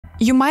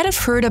You might have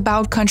heard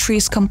about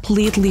countries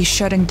completely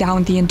shutting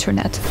down the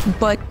internet,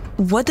 but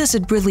what does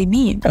it really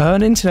mean?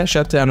 An internet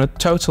shutdown, a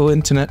total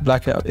internet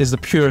blackout, is the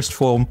purest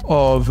form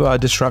of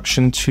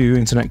disruption to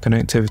internet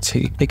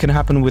connectivity. It can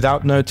happen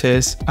without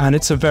notice, and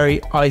it's a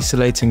very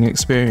isolating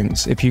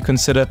experience if you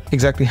consider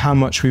exactly how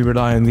much we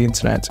rely on the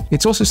internet.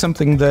 It's also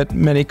something that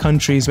many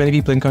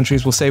people in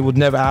countries will say would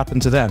never happen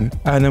to them,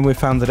 and then we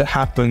found that it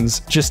happens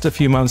just a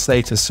few months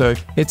later, so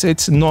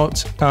it's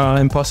not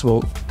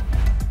impossible.